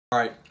All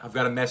right, I've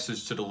got a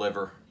message to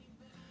deliver.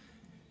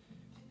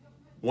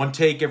 One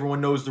take, everyone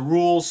knows the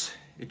rules.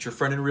 It's your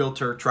friend and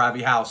realtor,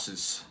 Travi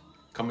Houses,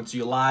 coming to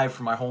you live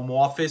from my home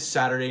office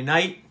Saturday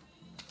night.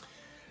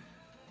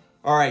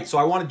 All right, so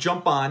I want to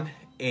jump on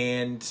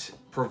and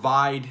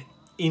provide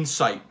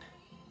insight,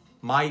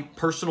 my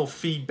personal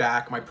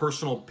feedback, my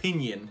personal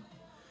opinion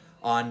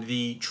on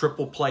the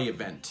TriplePlay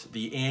event,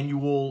 the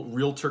annual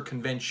realtor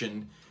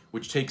convention,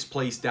 which takes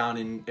place down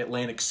in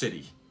Atlantic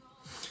City.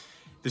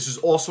 This is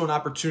also an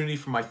opportunity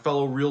for my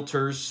fellow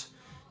realtors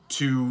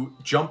to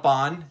jump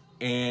on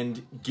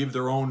and give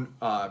their own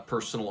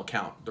personal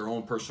account, their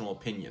own personal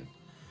opinion.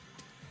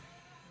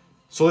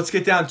 So let's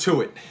get down to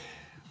it.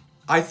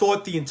 I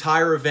thought the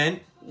entire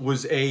event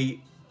was a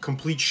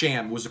complete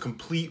sham, was a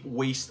complete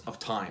waste of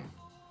time,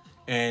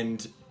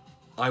 and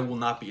I will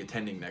not be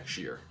attending next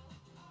year.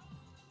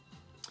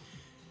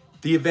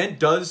 The event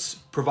does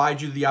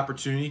provide you the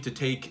opportunity to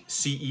take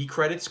CE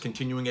credits,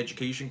 continuing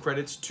education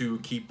credits, to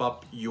keep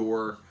up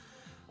your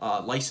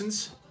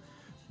license,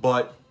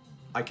 but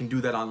I can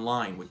do that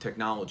online with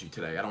technology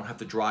today. I don't have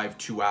to drive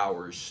 2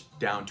 hours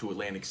down to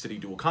Atlantic City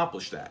to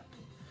accomplish that.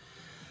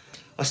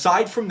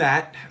 Aside from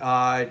that,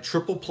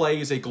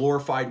 TriplePlay is a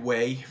glorified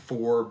way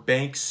for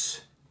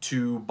banks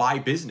to buy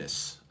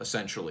business,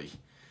 essentially.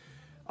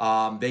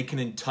 They can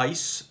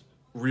entice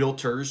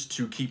realtors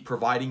to keep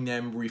providing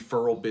them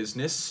referral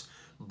business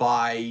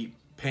by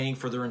paying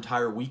for their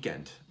entire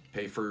weekend,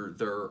 pay for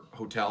their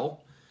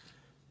hotel,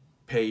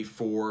 pay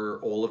for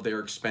all of their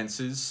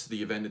expenses,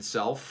 the event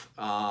itself,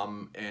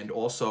 and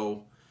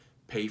also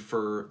pay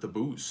for the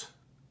booze.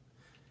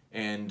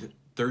 And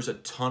there's a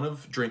ton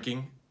of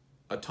drinking,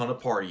 a ton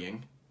of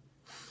partying,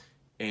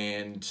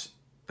 and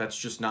that's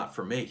just not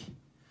for me.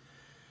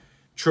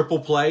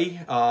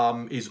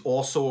 TriplePlay is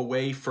also a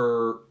way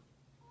for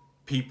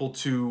people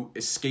to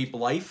escape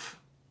life,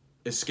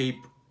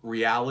 escape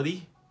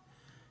reality,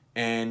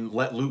 and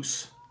let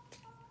loose.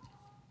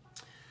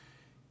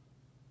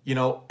 You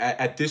know,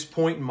 at this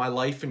point in my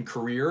life and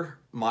career,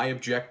 my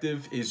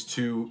objective is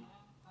to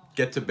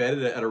get to bed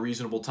at a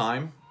reasonable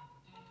time,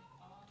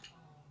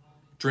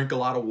 drink a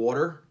lot of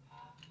water,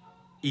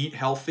 eat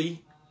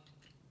healthy,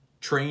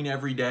 train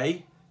every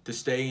day to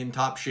stay in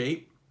top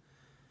shape,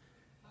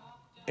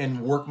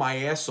 and work my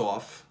ass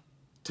off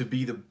to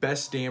be the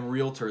best damn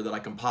realtor that I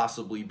can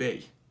possibly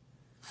be.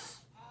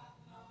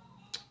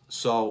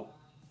 So,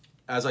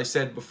 as I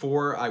said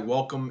before, I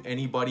welcome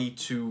anybody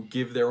to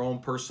give their own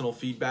personal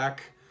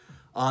feedback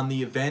on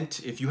the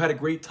event. If you had a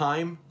great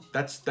time,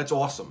 that's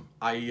awesome.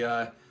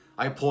 I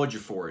applaud you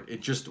for it.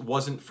 It just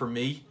wasn't for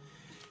me.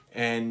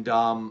 And,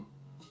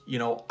 you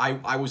know,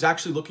 I was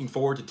actually looking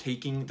forward to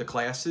taking the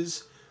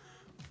classes,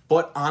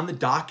 but on the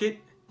docket,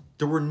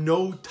 there were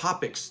no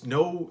topics,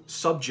 no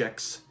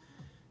subjects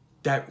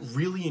that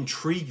really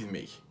intrigued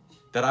me,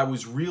 that I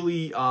was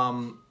really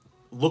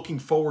looking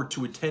forward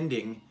to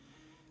attending,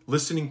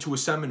 listening to a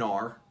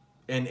seminar,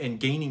 and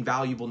gaining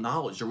valuable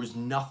knowledge. There was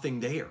nothing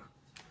there.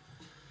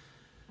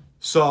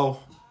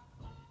 So,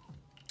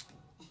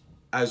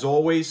 as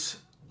always,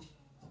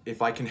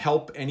 if I can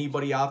help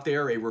anybody out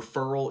there, a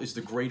referral is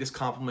the greatest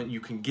compliment you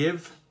can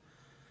give.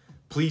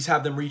 Please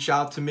have them reach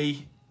out to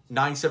me,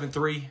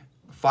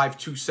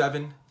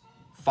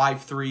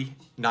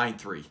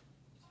 973-527-5393.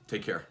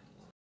 Take care.